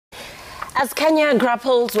As Kenya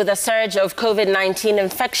grapples with a surge of COVID-19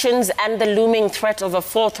 infections and the looming threat of a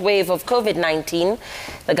fourth wave of COVID-19,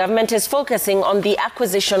 the government is focusing on the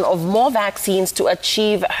acquisition of more vaccines to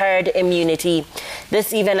achieve herd immunity.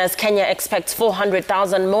 This even as Kenya expects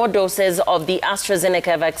 400,000 more doses of the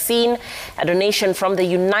AstraZeneca vaccine, a donation from the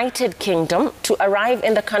United Kingdom, to arrive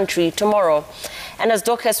in the country tomorrow. And as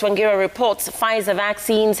Dorcas Wangira reports, Pfizer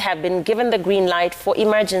vaccines have been given the green light for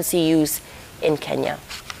emergency use in Kenya.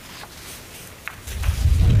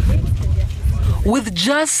 With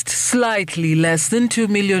just slightly less than 2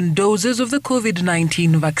 million doses of the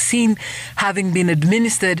COVID-19 vaccine having been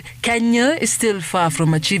administered, Kenya is still far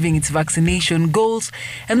from achieving its vaccination goals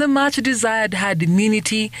and the much-desired herd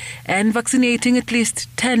immunity and vaccinating at least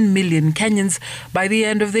 10 million Kenyans by the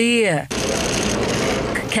end of the year.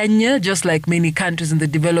 Kenya, just like many countries in the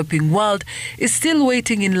developing world, is still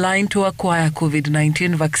waiting in line to acquire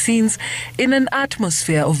COVID-19 vaccines in an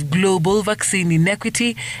atmosphere of global vaccine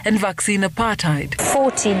inequity and vaccine apartheid.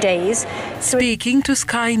 40 days. Speaking to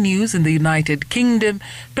Sky News in the United Kingdom,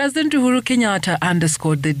 President Uhuru Kenyatta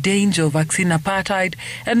underscored the danger of vaccine apartheid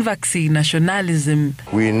and vaccine nationalism.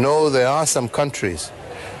 We know there are some countries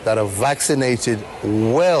that have vaccinated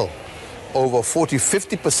well over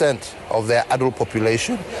 40–50% of their adult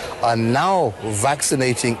population, are now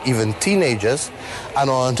vaccinating even teenagers, and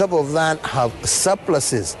on top of that have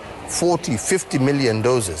surpluses, 40–50 million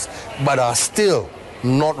doses, but are still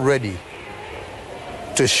not ready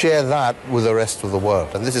to share that with the rest of the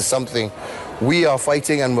world. And this is something we are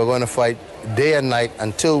fighting, and we're going to fight day and night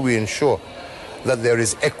until we ensure that there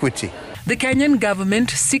is equity. The Kenyan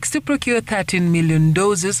government seeks to procure 13 million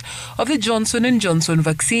doses of the Johnson & Johnson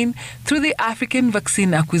vaccine through the African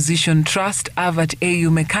Vaccine Acquisition Trust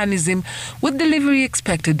 (AVAT-AU) mechanism, with delivery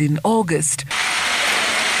expected in August.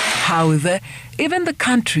 However, even the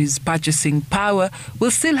country's purchasing power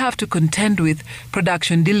will still have to contend with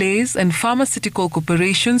production delays and pharmaceutical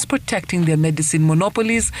corporations protecting their medicine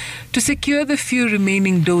monopolies to secure the few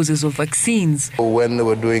remaining doses of vaccines. When they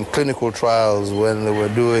were doing clinical trials, when they were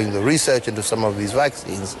doing the research into some of these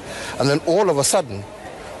vaccines, and then all of a sudden,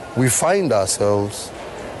 we find ourselves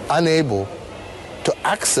unable to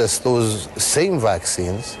access those same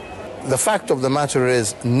vaccines. The fact of the matter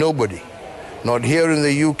is nobody, not here in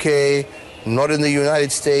the UK, not in the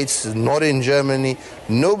United States, not in Germany,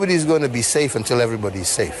 nobody's going to be safe until everybody's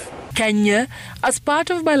safe. Kenya, as part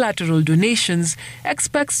of bilateral donations,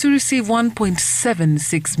 expects to receive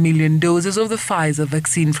 1.76 million doses of the Pfizer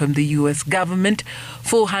vaccine from the U.S. government,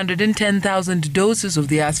 410,000 doses of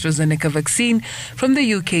the AstraZeneca vaccine from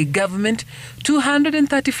the UK government,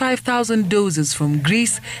 235,000 doses from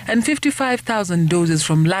Greece, and 55,000 doses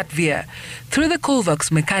from Latvia. Through the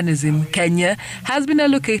COVAX mechanism, Kenya has been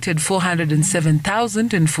allocated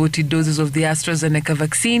 407,040 doses of the AstraZeneca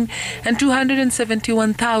vaccine and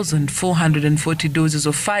 271,440 doses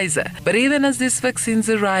of Pfizer. But even as these vaccines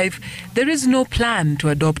arrive, there is no plan to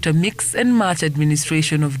adopt a mix and match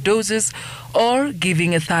administration of doses or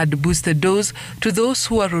giving a third booster dose to those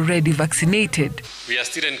who are already vaccinated. We are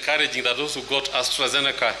still encouraging that those who got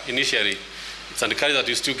AstraZeneca initially, it's encouraged that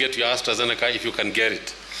you still get your AstraZeneca if you can get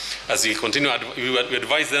it. As we continue, we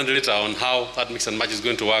advise them later on how that mix and match is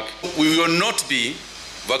going to work. We will not be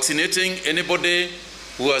vaccinating anybody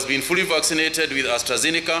who has been fully vaccinated with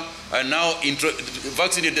AstraZeneca and now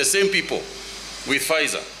vaccinate the same people with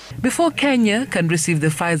Pfizer. Before Kenya can receive the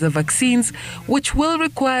Pfizer vaccines, which will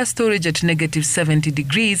require storage at -70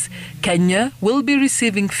 degrees, Kenya will be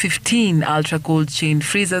receiving 15 ultra-cold chain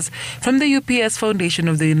freezers from the UPS Foundation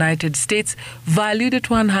of the United States, valued at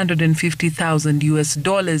 $150,000 US.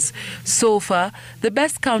 So far, the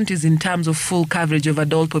best counties in terms of full coverage of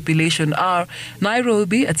adult population are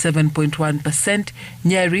Nairobi at 7.1%,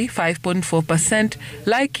 Nyeri 5.4%,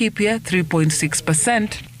 Laikipia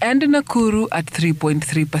 3.6%, and Nakuru at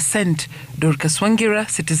 3.3%. Dorcas Wangira,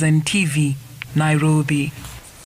 Citizen TV, Nairobi.